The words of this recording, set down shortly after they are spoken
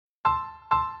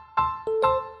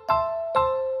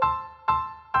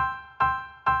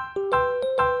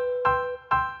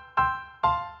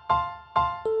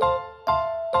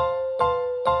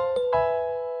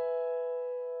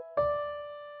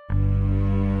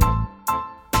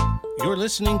You're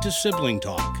listening to Sibling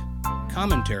Talk,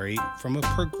 commentary from a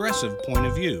progressive point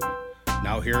of view.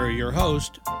 Now here are your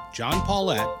hosts, John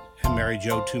Paulette and Mary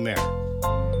Jo Tumer.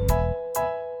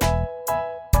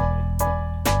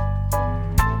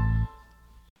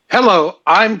 Hello,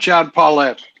 I'm John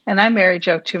Paulette. And I'm Mary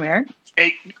Jo Tumer.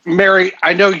 Hey, Mary,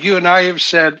 I know you and I have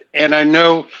said, and I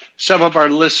know some of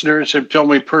our listeners have told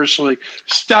me personally,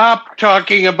 stop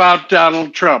talking about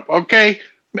Donald Trump, okay?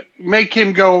 Make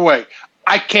him go away.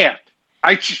 I can't.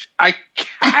 I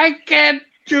can't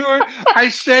do it. I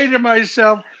say to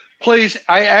myself, please,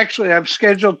 I'm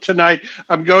scheduled tonight.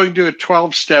 I'm going to a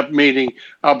 12-step meeting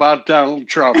about Donald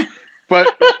Trump.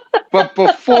 But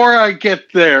before I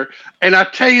get there, and I'll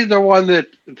tell you the one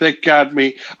that got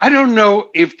me, I don't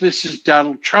know if this is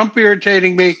Donald Trump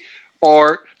irritating me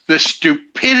or the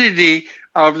stupidity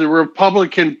of the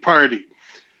Republican Party.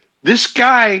 This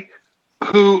guy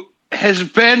who has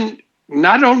been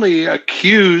not only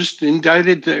accused,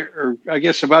 indicted, or I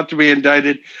guess about to be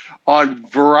indicted on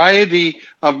variety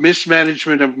of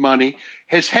mismanagement of money,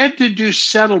 has had to do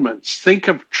settlements. Think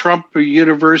of Trump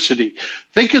University.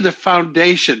 Think of the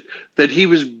foundation that he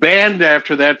was banned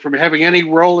after that from having any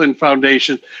role in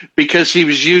foundation because he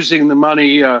was using the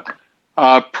money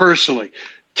personally.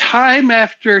 Time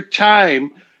after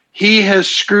time, he has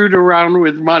screwed around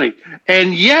with money.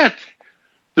 And yet,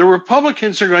 the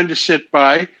Republicans are going to sit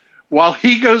by while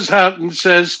he goes out and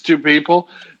says to people,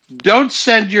 don't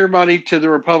send your money to the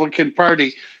Republican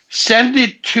Party. Send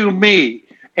it to me,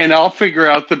 and I'll figure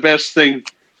out the best thing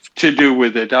to do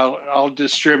with it. I'll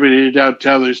distribute it out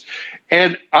to others.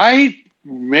 And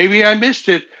maybe I missed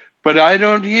it, but I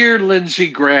don't hear Lindsey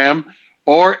Graham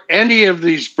or any of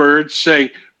these birds saying,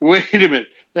 wait a minute,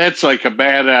 that's like a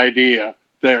bad idea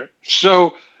there.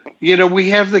 So, we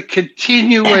have the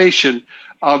continuation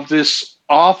of this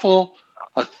awful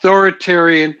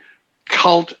authoritarian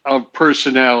cult of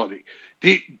personality.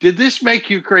 Did this make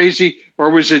you crazy, or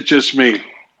was it just me?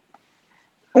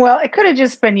 Well, it could have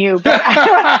just been you, but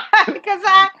because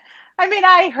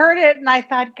I heard it and I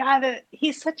thought, God,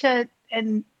 he's such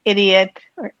an idiot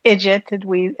or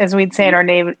idjit, as we'd say in our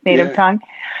native tongue.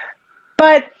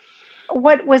 But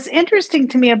what was interesting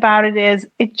to me about it is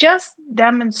it just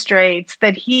demonstrates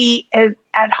that he,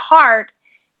 at heart,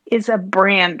 is a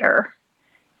brander.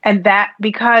 And that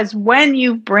because when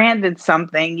you've branded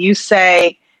something, you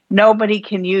say, nobody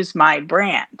can use my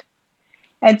brand.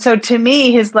 And so to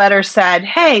me, his letter said,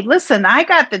 hey, listen, I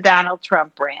got the Donald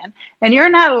Trump brand, and you're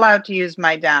not allowed to use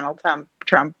my Donald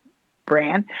Trump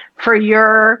brand for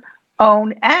your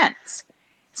own ends.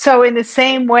 So in the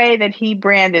same way that he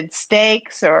branded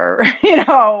steaks or,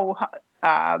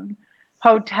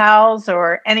 hotels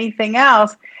or anything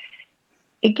else,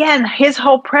 again, his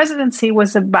whole presidency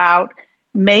was about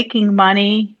making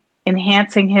money,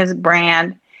 enhancing his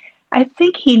brand. I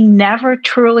think he never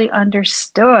truly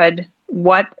understood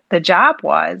what the job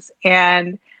was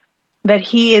and that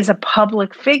he is a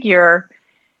public figure.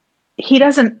 He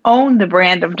doesn't own the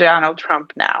brand of Donald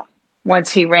Trump now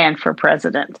once he ran for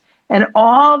president. And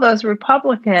all those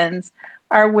Republicans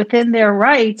are within their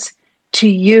rights to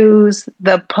use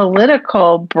the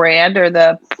political brand or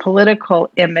the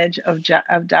political image of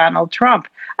Donald Trump.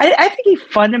 I think he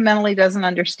fundamentally doesn't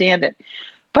understand it.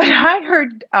 But I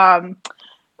heard, I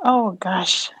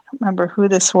don't remember who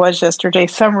this was yesterday,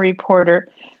 some reporter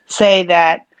say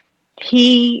that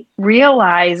he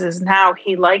realizes now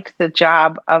he liked the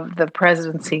job of the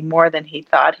presidency more than he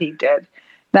thought he did.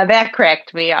 Now that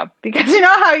cracked me up because you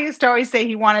know how he used to always say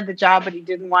he wanted the job, but he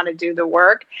didn't want to do the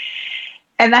work.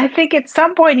 And I think at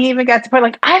some point he even got to the point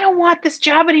like, I don't want this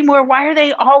job anymore. Why are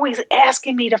they always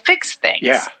asking me to fix things?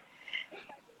 Yeah.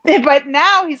 But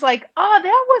now he's like, oh,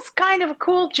 that was kind of a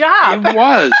cool job. It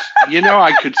was.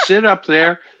 I could sit up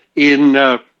there in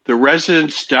the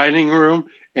residence dining room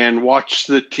and watch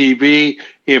the TV.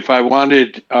 If I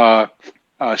wanted a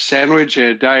sandwich and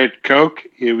a Diet Coke,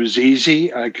 it was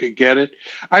easy. I could get it.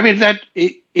 I mean,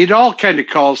 it all kind of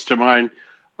calls to mind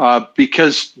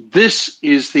because this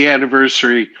is the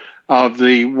anniversary of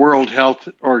the World Health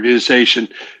Organization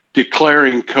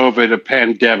declaring COVID a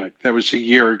pandemic. That was a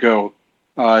year ago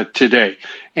today.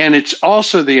 And it's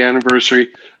also the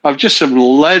anniversary of just some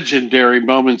legendary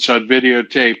moments on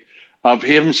videotape of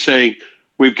him saying,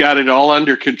 we've got it all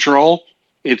under control.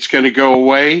 It's going to go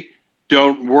away.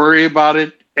 Don't worry about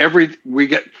it.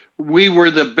 We were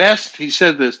the best, he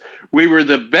said this, we were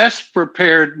the best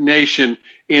prepared nation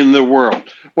in the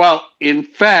world. Well, in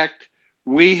fact,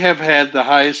 we have had the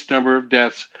highest number of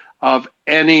deaths of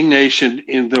any nation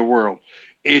in the world.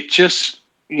 It just,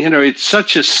 it's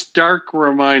such a stark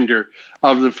reminder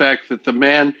of the fact that the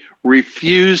man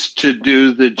refused to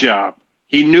do the job.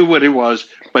 He knew what it was,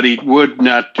 but he would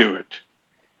not do it.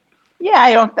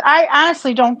 Yeah, I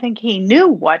honestly don't think he knew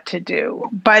what to do,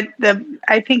 but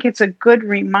I think it's a good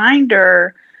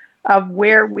reminder of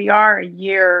where we are a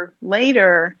year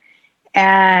later,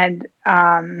 and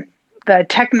the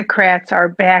technocrats are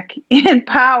back in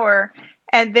power,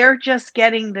 and they're just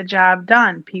getting the job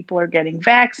done. People are getting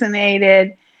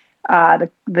vaccinated.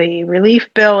 The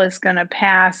relief bill is going to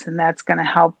pass, and that's going to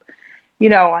help,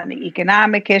 on the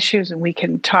economic issues, and we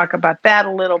can talk about that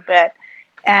a little bit.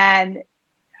 And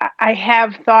I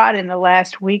have thought in the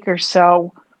last week or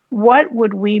so, what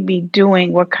would we be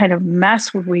doing? What kind of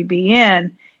mess would we be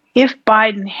in if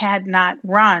Biden had not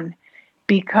run?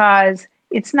 Because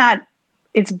it's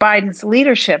Biden's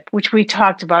leadership, which we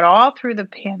talked about all through the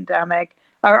pandemic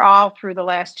or all through the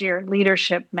last year.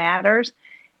 Leadership matters.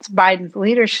 It's Biden's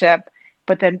leadership,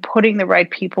 but then putting the right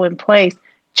people in place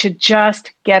to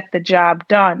just get the job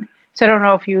done. So I don't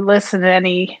know if you listen to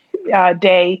any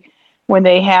day when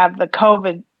they have the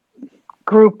COVID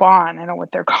group on. I don't know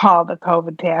what they're called, the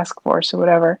COVID task force or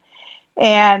whatever.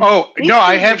 And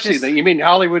I have seen that. You mean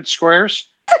Hollywood Squares?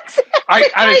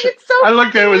 I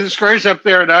looked at it with the squares up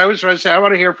there, and I was trying to say, I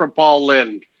want to hear from Paul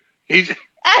Lynde. It's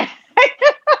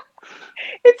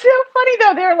so funny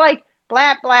though. They're like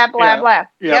blah blah blah blah.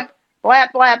 Yep, blah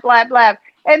blah blah blah.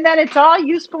 And then it's all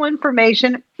useful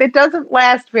information. It doesn't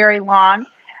last very long.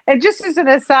 And just as an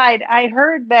aside, I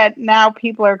heard that now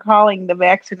people are calling the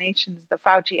vaccinations the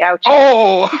Fauci ouchie.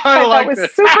 Oh, I like that.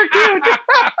 Was super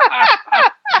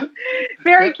cute.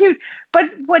 Very cute. But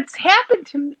what's happened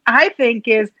to me, I think,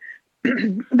 is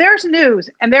there's news,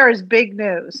 and there is big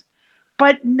news,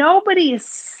 but nobody is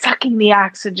sucking the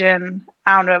oxygen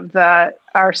out of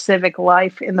our civic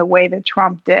life in the way that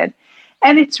Trump did.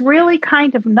 And it's really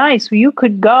kind of nice. You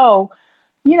could go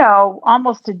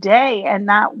almost a day and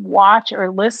not watch or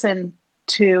listen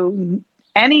to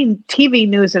any TV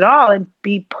news at all and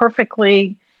be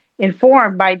perfectly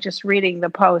informed by just reading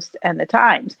the Post and the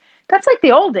Times. That's like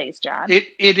the old days, John. It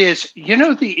is.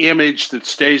 The image that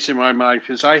stays in my mind,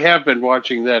 because I have been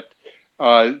watching that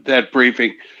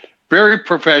briefing. Very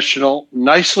professional,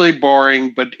 nicely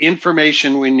boring, but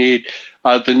information we need.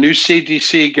 The new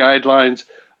CDC guidelines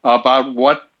about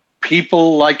what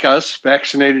people like us,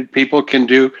 vaccinated people, can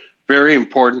do, very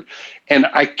important. And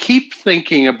I keep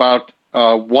thinking about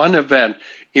one event.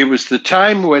 It was the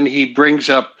time when he brings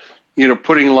up,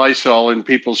 putting Lysol in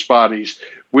people's bodies,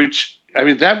 which,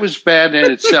 that was bad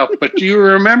in itself. But do you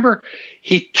remember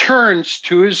he turns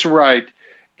to his right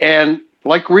and,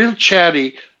 like real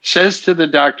chatty, says to the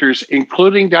doctors,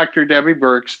 including Dr. Debbie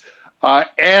Birx,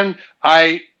 and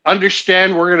I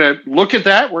understand we're going to look at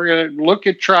that. We're going to look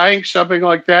at trying something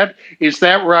like that. Is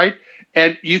that right?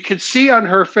 And you can see on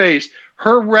her face,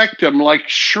 her rectum like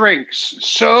shrinks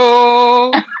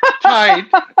so tight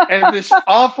and this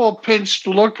awful pinched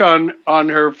look on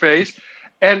her face.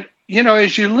 And,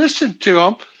 as you listen to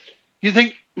him, you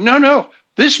think, no,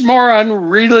 this moron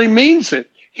really means it.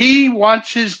 He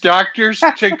wants his doctors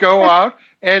to go out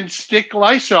and stick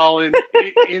Lysol in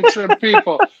some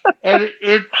people. And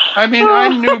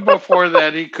I knew before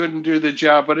that he couldn't do the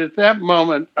job, but at that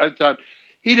moment I thought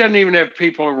he doesn't even have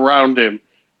people around him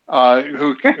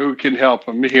who can help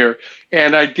him here.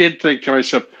 And I did think to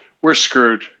myself, we're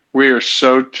screwed. We are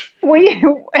so we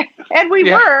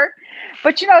were,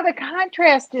 but the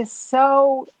contrast is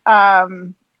so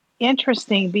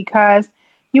interesting, because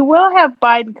you will have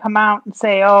Biden come out and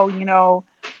say,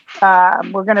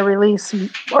 we're going to release,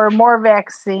 or more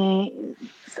vaccines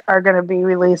are going to be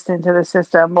released into the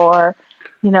system, or,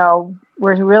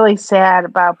 we're really sad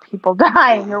about people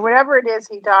dying, or whatever it is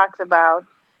he talks about,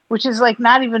 which is like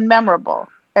not even memorable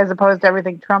as opposed to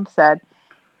everything Trump said.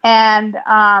 And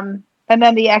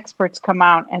then the experts come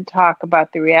out and talk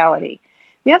about the reality.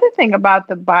 The other thing about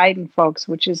the Biden folks,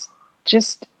 which is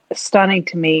just stunning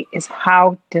to me, is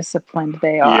how disciplined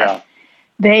they are. Yeah.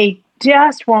 They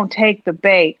just won't take the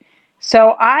bait. So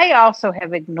I also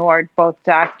have ignored both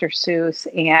Dr. Seuss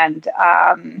and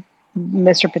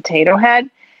Mr. Potato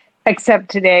Head, except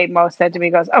today Mo said to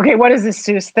me, goes, okay, what is this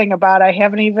Seuss thing about?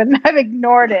 I've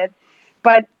ignored it.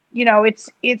 But, it's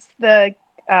the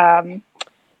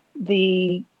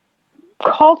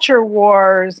culture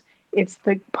wars, it's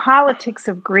the politics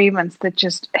of grievance that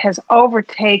just has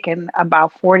overtaken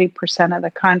about 40% of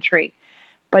the country.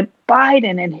 But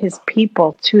Biden and his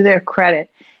people, to their credit,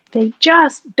 they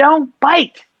just don't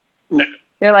bite. No.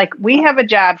 They're like, we have a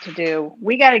job to do.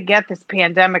 We got to get this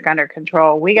pandemic under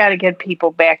control. We got to get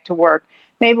people back to work.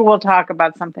 Maybe we'll talk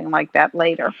about something like that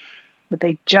later. But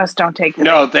they just don't take the bait.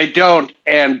 No, they don't.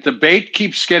 And the bait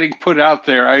keeps getting put out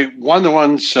there. One of the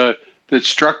ones that that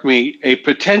struck me. A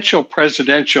potential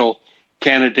presidential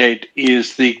candidate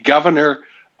is the governor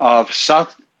of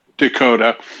South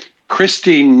Dakota,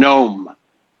 Kristi Noem,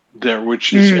 there,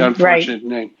 which is an unfortunate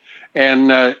name.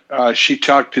 And she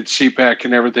talked at CPAC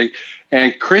and everything.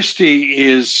 And Kristi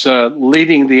is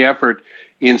leading the effort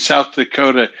in South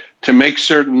Dakota to make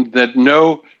certain that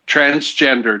no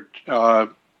transgendered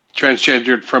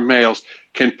from males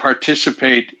can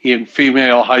participate in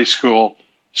female high school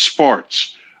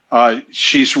sports.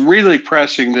 She's really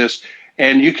pressing this,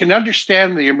 and you can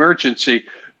understand the emergency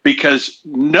because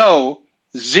none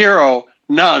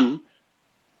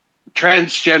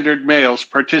transgendered males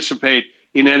participate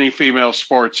in any female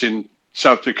sports in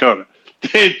South Dakota.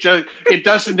 It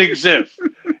doesn't exist.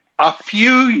 A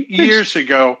few years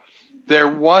ago, there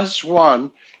was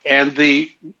one, and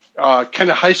the kind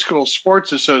of high school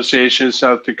sports association in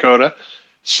South Dakota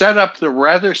set up the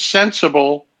rather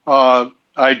sensible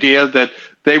idea that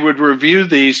they would review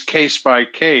these case by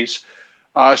case.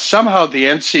 Somehow the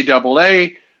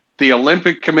NCAA, the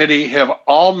Olympic Committee have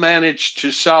all managed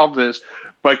to solve this,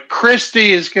 but Kristi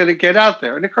is going to get out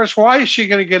there. And of course, why is she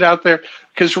going to get out there?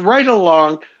 Because right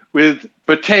along with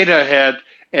Potato Head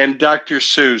and Dr.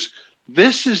 Seuss,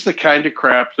 this is the kind of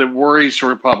crap that worries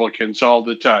Republicans all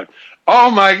the time. Oh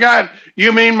my God,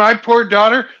 you mean my poor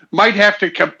daughter might have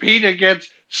to compete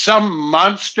against some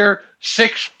monster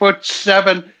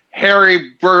 6'7"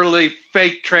 hairy, burly,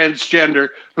 fake transgender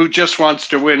who just wants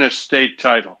to win a state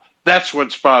title? That's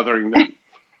what's bothering them.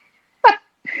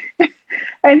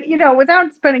 And,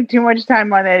 without spending too much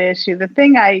time on that issue, the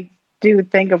thing I do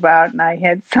think about, and I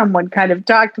had someone kind of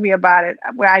talk to me about it,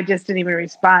 where I just didn't even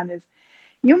respond, is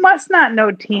you must not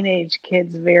know teenage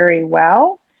kids very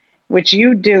well, which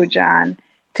you do, John,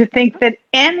 to think that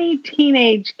any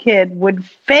teenage kid would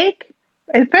fake,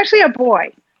 especially a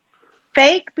boy,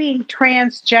 fake being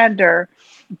transgender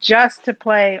just to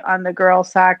play on the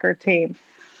girls' soccer team.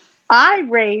 I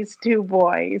raised two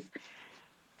boys,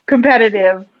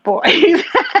 competitive boys.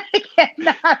 I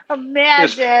cannot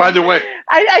imagine. Yes, by the way,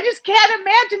 I just can't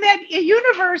imagine that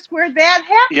universe where that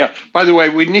happened. Yeah. By the way,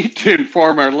 we need to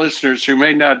inform our listeners who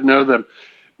may not know them.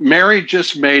 Mary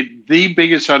just made the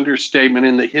biggest understatement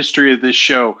in the history of this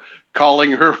show,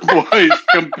 calling her boys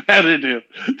competitive.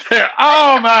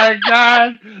 Oh my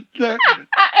God.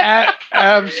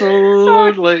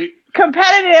 Absolutely.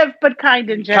 Competitive, but kind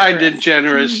and generous. Kind and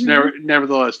generous,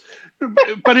 nevertheless.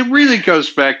 But it really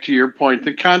goes back to your point,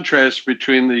 the contrast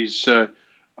between these two.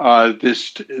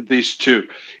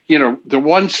 The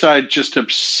one side just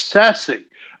obsessing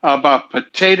about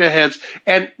potato heads,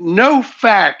 and no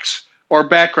facts or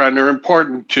background are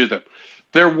important to them.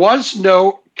 There was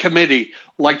no committee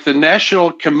like the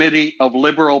National Committee of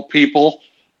Liberal People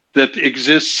that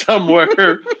exists somewhere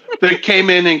that came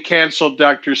in and canceled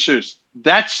Dr. Seuss.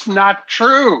 That's not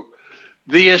true.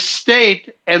 The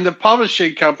estate and the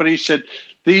publishing company said,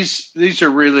 these are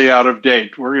really out of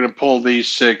date. We're going to pull these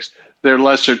 6. They're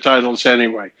lesser titles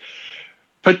anyway.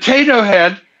 Potato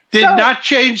Head did not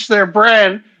change their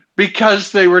brand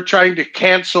because they were trying to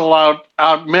cancel out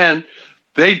men.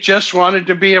 They just wanted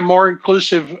to be a more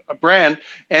inclusive brand.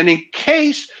 And in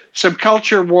case some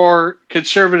culture war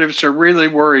conservatives are really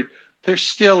worried, there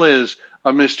still is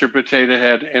a Mr. Potato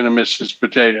Head and a Mrs.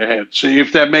 Potato Head. So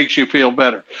if that makes you feel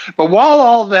better. But while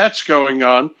all that's going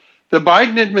on, the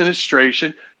Biden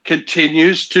administration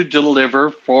continues to deliver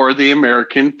for the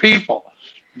American people.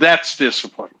 That's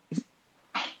discipline.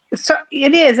 So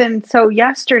it is. And so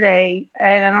yesterday,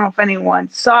 and I don't know if anyone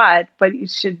saw it, but you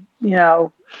should,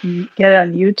 get it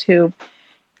on YouTube.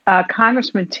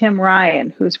 Congressman Tim Ryan,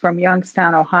 who's from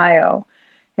Youngstown, Ohio,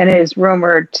 and is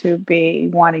rumored to be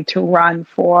wanting to run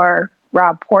for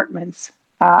Rob Portman's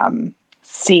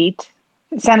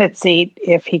Senate seat,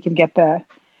 if he can get the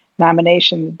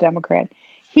nomination, the Democrat.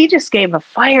 He just gave a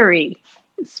fiery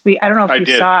speech. I don't know if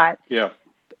you saw it. Yeah.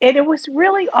 And it was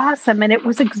really awesome. And it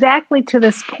was exactly to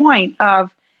this point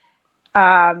of,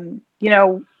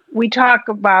 we talk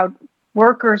about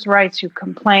workers' rights, you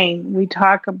complain. We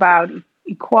talk about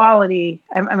equality.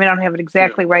 I don't have it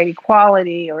exactly right,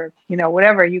 equality or,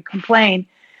 whatever, you complain.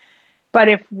 But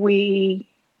if we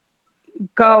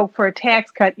go for a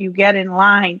tax cut, you get in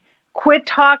line. Quit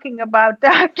talking about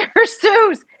Dr.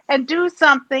 Seuss and do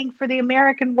something for the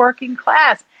American working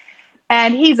class.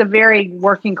 And he's a very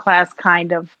working class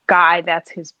kind of guy.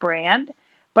 That's his brand.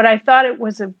 But I thought it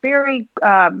was a very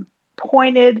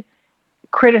pointed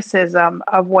criticism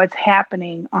of what's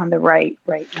happening on the right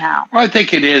now. Well, I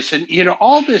think it is. And,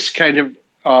 all this kind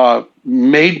of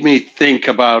made me think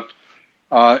about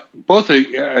both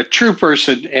a true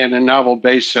person and a novel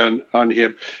based on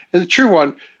him. And the true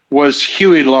one was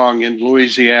Huey Long in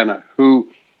Louisiana,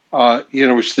 who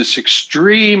was this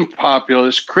extreme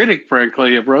populist critic,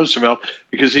 frankly, of Roosevelt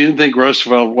because he didn't think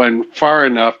Roosevelt went far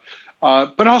enough,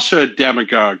 but also a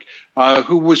demagogue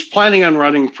who was planning on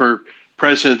running for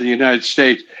president of the United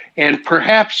States. And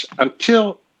perhaps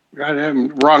until,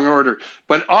 wrong order,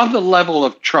 but on the level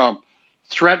of Trump,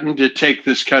 threatened to take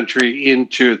this country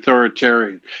into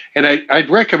authoritarian. And I'd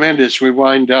recommend as we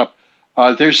wind up,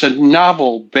 there's a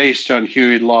novel based on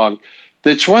Huey Long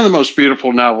that's one of the most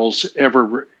beautiful novels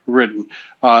ever written.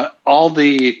 All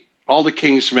the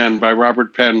King's Men by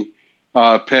Robert Penn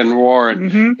Warren.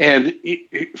 Mm-hmm.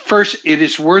 And first, it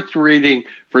is worth reading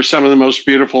for some of the most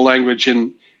beautiful language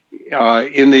in the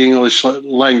English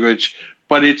language,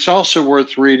 but it's also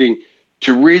worth reading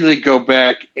to really go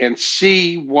back and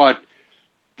see what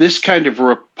this kind of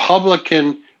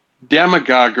Republican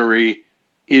demagoguery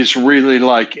is really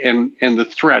like, and the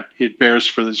threat it bears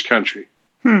for this country.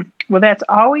 Well, that's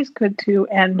always good to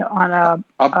end on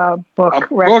a book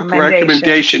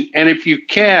recommendation. And if you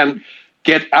can,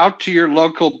 get out to your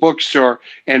local bookstore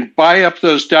and buy up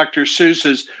those Dr.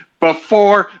 Seuss's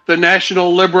before the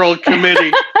National Liberal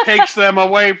Committee takes them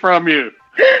away from you.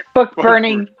 Book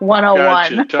burning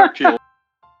 101. Gotcha. Talk to you.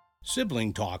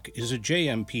 Sibling Talk is a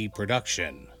JMP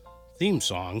production. Theme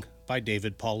song by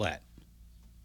David Paulette.